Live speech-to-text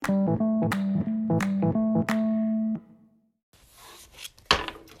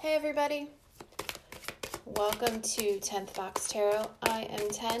Hey everybody, welcome to 10th Box Tarot. I am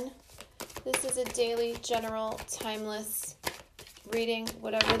 10. This is a daily, general, timeless reading,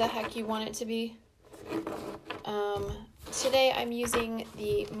 whatever the heck you want it to be. Today I'm using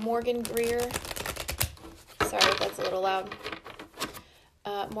the Morgan Greer, sorry if that's a little loud,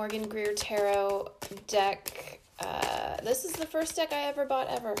 Morgan Greer Tarot deck. This is the first deck I ever bought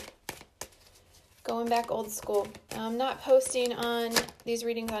ever. Going back old school. I'm not posting on these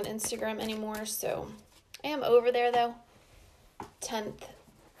readings on Instagram anymore, so I am over there though. 10th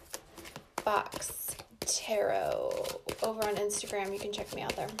Box Tarot over on Instagram. You can check me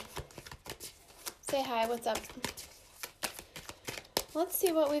out there. Say hi, what's up? Let's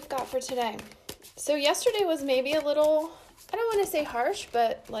see what we've got for today. So yesterday was maybe a little, I don't want to say harsh,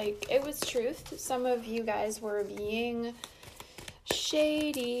 but like it was truth. Some of you guys were being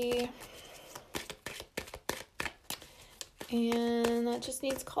shady. And that just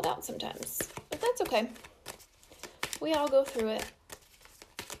needs called out sometimes. But that's okay. We all go through it.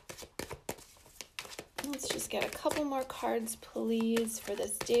 Let's just get a couple more cards, please, for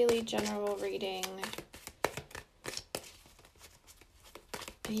this daily general reading.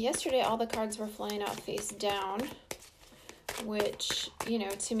 Yesterday, all the cards were flying out face down, which, you know,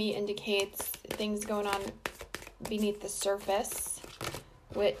 to me indicates things going on beneath the surface,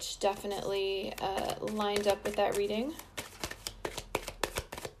 which definitely lined up with that reading.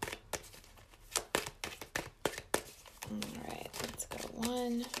 Alright, let's go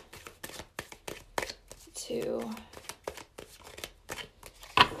 1, 2,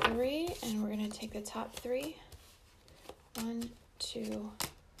 3, and we're going to take the top 3. 1, 2,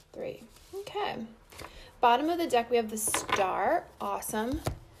 3. Okay. Bottom of the deck, we have the Star. Awesome.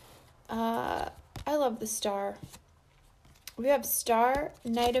 I love the Star. We have Star,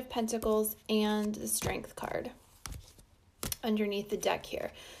 Knight of Pentacles, and the Strength card underneath the deck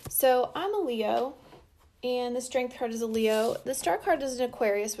here. So I'm a Leo, and the Strength card is a Leo. The Star card is an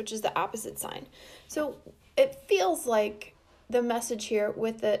Aquarius, which is the opposite sign. So it feels like the message here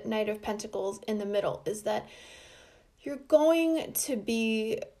with the Knight of Pentacles in the middle is that you're going to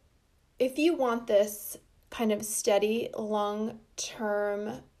be, if you want this kind of steady,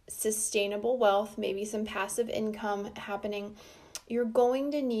 long-term, sustainable wealth, maybe some passive income happening, you're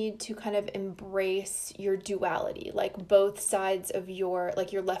going to need to kind of embrace your duality, like both sides of your,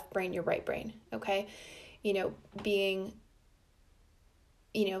 like your left brain, your right brain, okay? You know, being,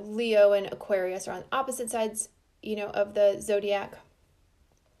 you know, Leo and Aquarius are on opposite sides, you know, of the zodiac.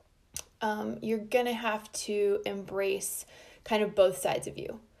 You're going to have to embrace kind of both sides of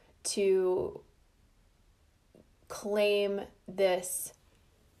you to claim this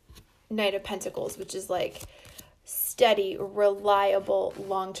Knight of Pentacles, which is like steady, reliable,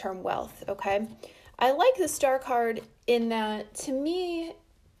 long-term wealth, okay? I like the Star card in that, to me,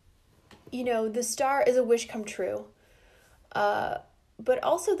 you know, the Star is a wish come true. But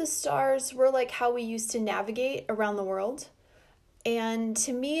also the stars were like how we used to navigate around the world. And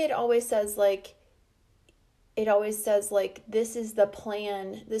to me, it always says like, this is the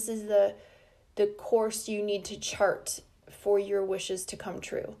plan. This is the course you need to chart for your wishes to come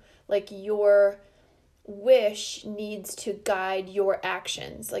true. Like your wish needs to guide your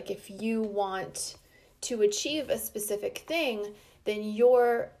actions. Like if you want to achieve a specific thing, then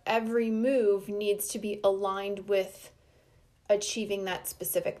your every move needs to be aligned with achieving that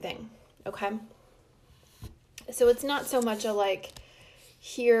specific thing. Okay? So it's not so much a like,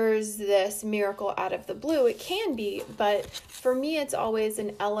 here's this miracle out of the blue. It can be, but for me, it's always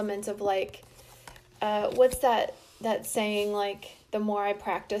an element of like, what's that saying, like, the more I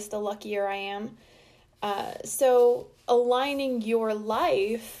practice, the luckier I am. So aligning your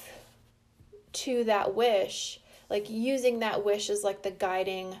life to that wish, like using that wish as like the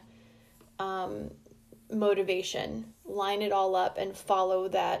guiding motivation, line it all up and follow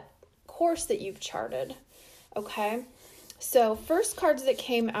that course that you've charted. Okay. So first cards that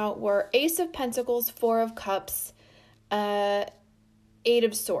came out were Ace of Pentacles, Four of Cups, Eight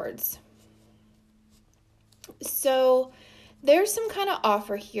of Swords. So there's some kind of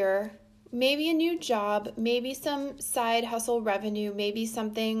offer here, maybe a new job, maybe some side hustle revenue, maybe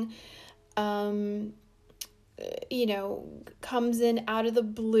something, you know, comes in out of the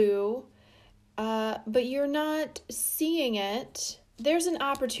blue, but you're not seeing it. There's an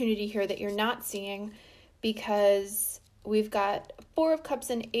opportunity here that you're not seeing because we've got Four of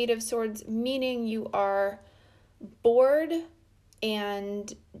Cups and Eight of Swords, meaning you are bored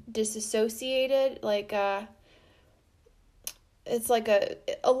and disassociated. Like, it's like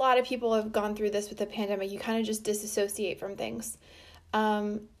a lot of people have gone through this with the pandemic. You kind of just disassociate from things.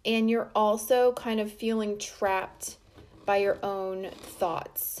 And you're also kind of feeling trapped by your own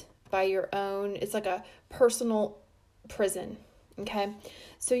thoughts, by your own, it's like a personal prison, okay?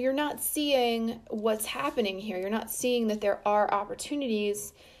 So you're not seeing what's happening here. You're not seeing that there are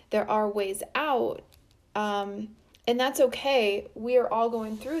opportunities, there are ways out, and that's okay. We are all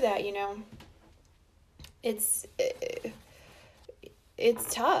going through that, you know. It's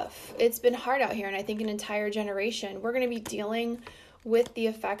tough. It's been hard out here, and I think an entire generation, we're going to be dealing with the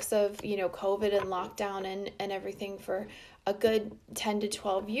effects of, you know, COVID and lockdown and everything for a good 10 to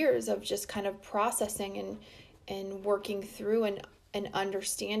 12 years of just kind of processing and working through and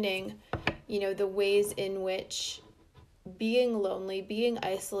understanding, you know, the ways in which being lonely, being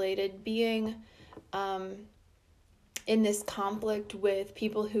isolated, being in this conflict with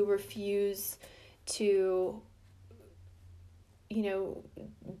people who refuse to, you know,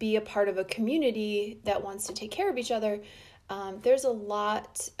 be a part of a community that wants to take care of each other. There's a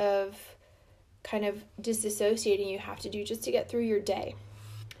lot of kind of disassociating you have to do just to get through your day.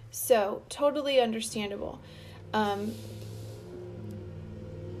 So totally understandable.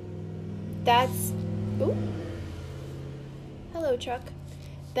 That's, ooh, hello truck.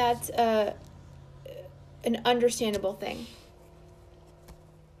 That's an understandable thing.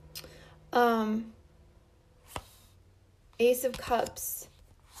 Ace of Cups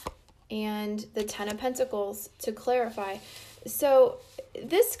and the Ten of Pentacles, to clarify. So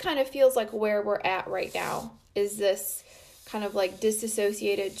this kind of feels like where we're at right now, is this kind of like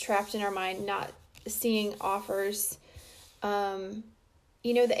disassociated, trapped in our mind, not seeing offers.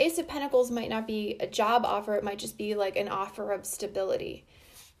 You know, the Ace of Pentacles might not be a job offer. It might just be like an offer of stability,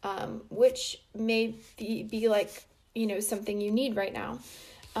 which may be like, you know, something you need right now.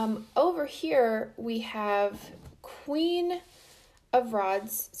 Over here, we have Queen of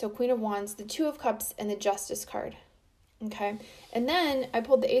Rods, so Queen of Wands, the Two of Cups, and the Justice card. Okay, and then I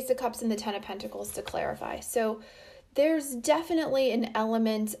pulled the Ace of Cups and the Ten of Pentacles to clarify. So there's definitely an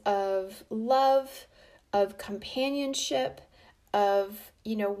element of love, of companionship, of,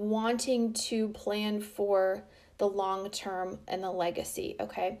 you know, wanting to plan for the long term and the legacy,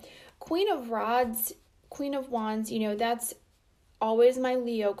 okay? Queen of Rods, Queen of Wands, you know, that's always my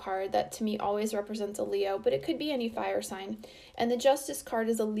Leo card. That to me always represents a Leo, but it could be any fire sign. And the Justice card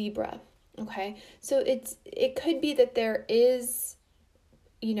is a Libra, okay? So it could be that there is,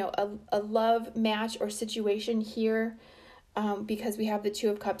 you know, a love match or situation here, because we have the Two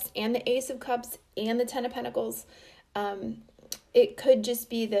of Cups and the Ace of Cups and the Ten of Pentacles. It could just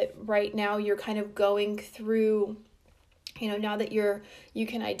be that right now you're kind of going through, you know, now that you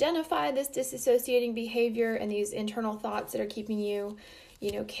can identify this disassociating behavior and these internal thoughts that are keeping you,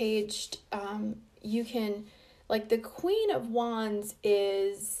 you know, caged. You can, like, the Queen of Wands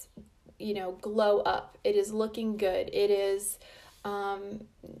is, you know, glow up. It is looking good. It is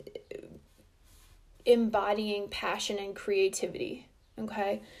embodying passion and creativity.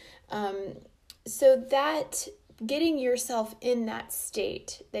 Okay. So that getting yourself in that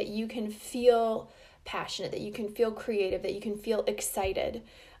state that you can feel passionate, that you can feel creative, that you can feel excited,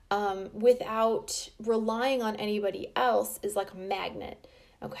 without relying on anybody else is like a magnet.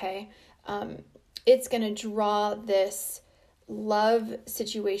 Okay. It's going to draw this love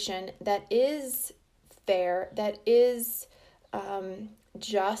situation that is fair, that is,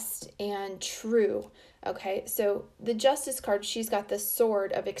 just and true. Okay, so the Justice card, she's got the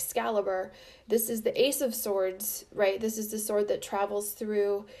sword of Excalibur. This is the Ace of Swords, right? This is the sword that travels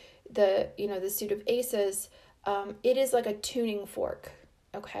through the, you know, the suit of aces. It is like a tuning fork,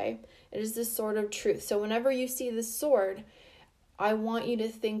 okay? It is the sword of truth. So whenever you see the sword, I want you to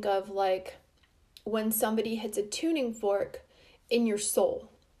think of like when somebody hits a tuning fork in your soul.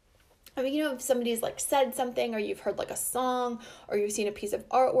 I mean, you know, if somebody's like said something, or you've heard like a song, or you've seen a piece of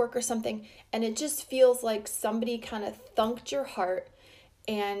artwork or something, and it just feels like somebody kind of thunked your heart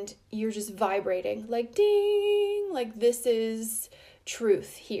and you're just vibrating like ding, like this is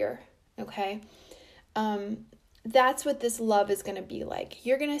truth here. Okay. That's what this love is going to be like.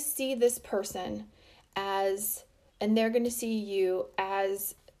 You're going to see this person as, and they're going to see you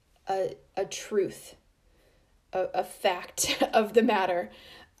as a truth, a fact of the matter.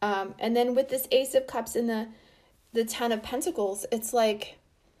 And then with this Ace of Cups and the Ten of Pentacles, it's like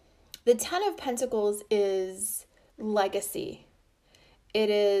the Ten of Pentacles is legacy. It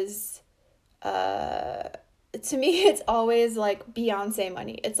is, to me, it's always like Beyonce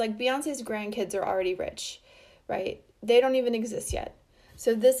money. It's like Beyonce's grandkids are already rich, right? They don't even exist yet.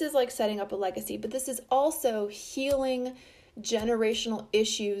 So this is like setting up a legacy, but this is also healing generational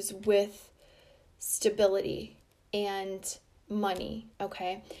issues with stability and money,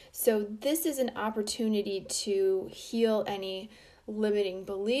 okay? So this is an opportunity to heal any limiting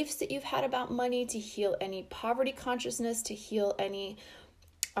beliefs that you've had about money, to heal any poverty consciousness, to heal any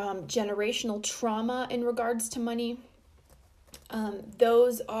generational trauma in regards to money.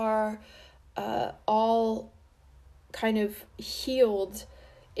 Those are all kind of healed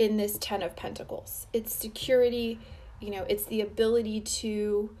in this 10 of Pentacles. It's security, it's the ability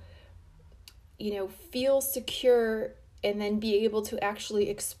to, feel secure and then be able to actually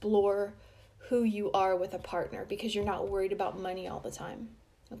explore who you are with a partner because you're not worried about money all the time.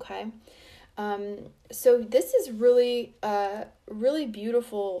 Okay. So this is really, really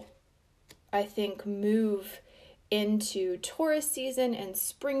beautiful, I think, move into Taurus season and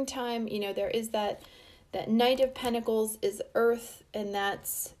springtime. There is that Knight of Pentacles is Earth, and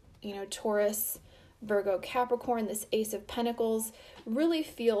that's, Taurus, Virgo, Capricorn. This Ace of Pentacles really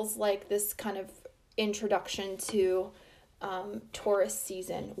feels like this kind of introduction to Taurus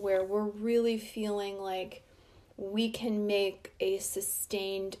season, where we're really feeling like we can make a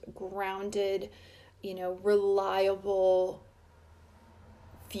sustained, grounded, reliable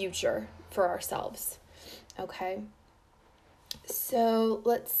future for ourselves. Okay. So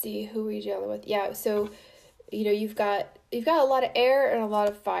let's see who we deal with. Yeah. So, you've got a lot of air and a lot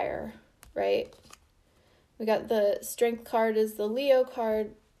of fire, right? We got the Strength card is the Leo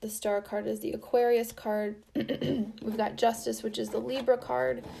card. The Star card is the Aquarius card. We've got Justice, which is the Libra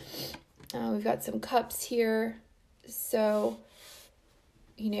card. We've got some cups here. So,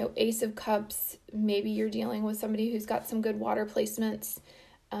 Ace of Cups, maybe you're dealing with somebody who's got some good water placements,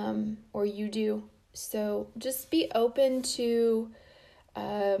 or you do. So just be open to,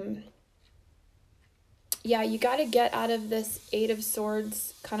 you got to get out of this 8 of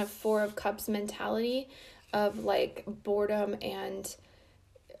Swords, kind of 4 of Cups mentality of like boredom and,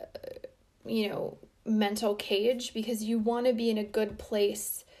 mental cage, because you want to be in a good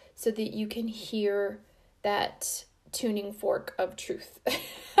place so that you can hear that tuning fork of truth.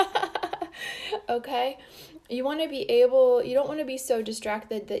 Okay? You want to be able, you don't want to be so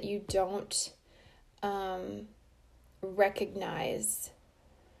distracted that you don't recognize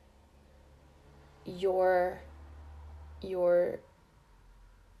your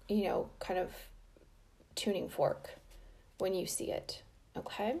kind of tuning fork when you see it.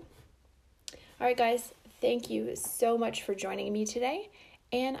 Okay? All right, guys, thank you so much for joining me today,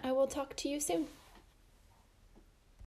 and I will talk to you soon.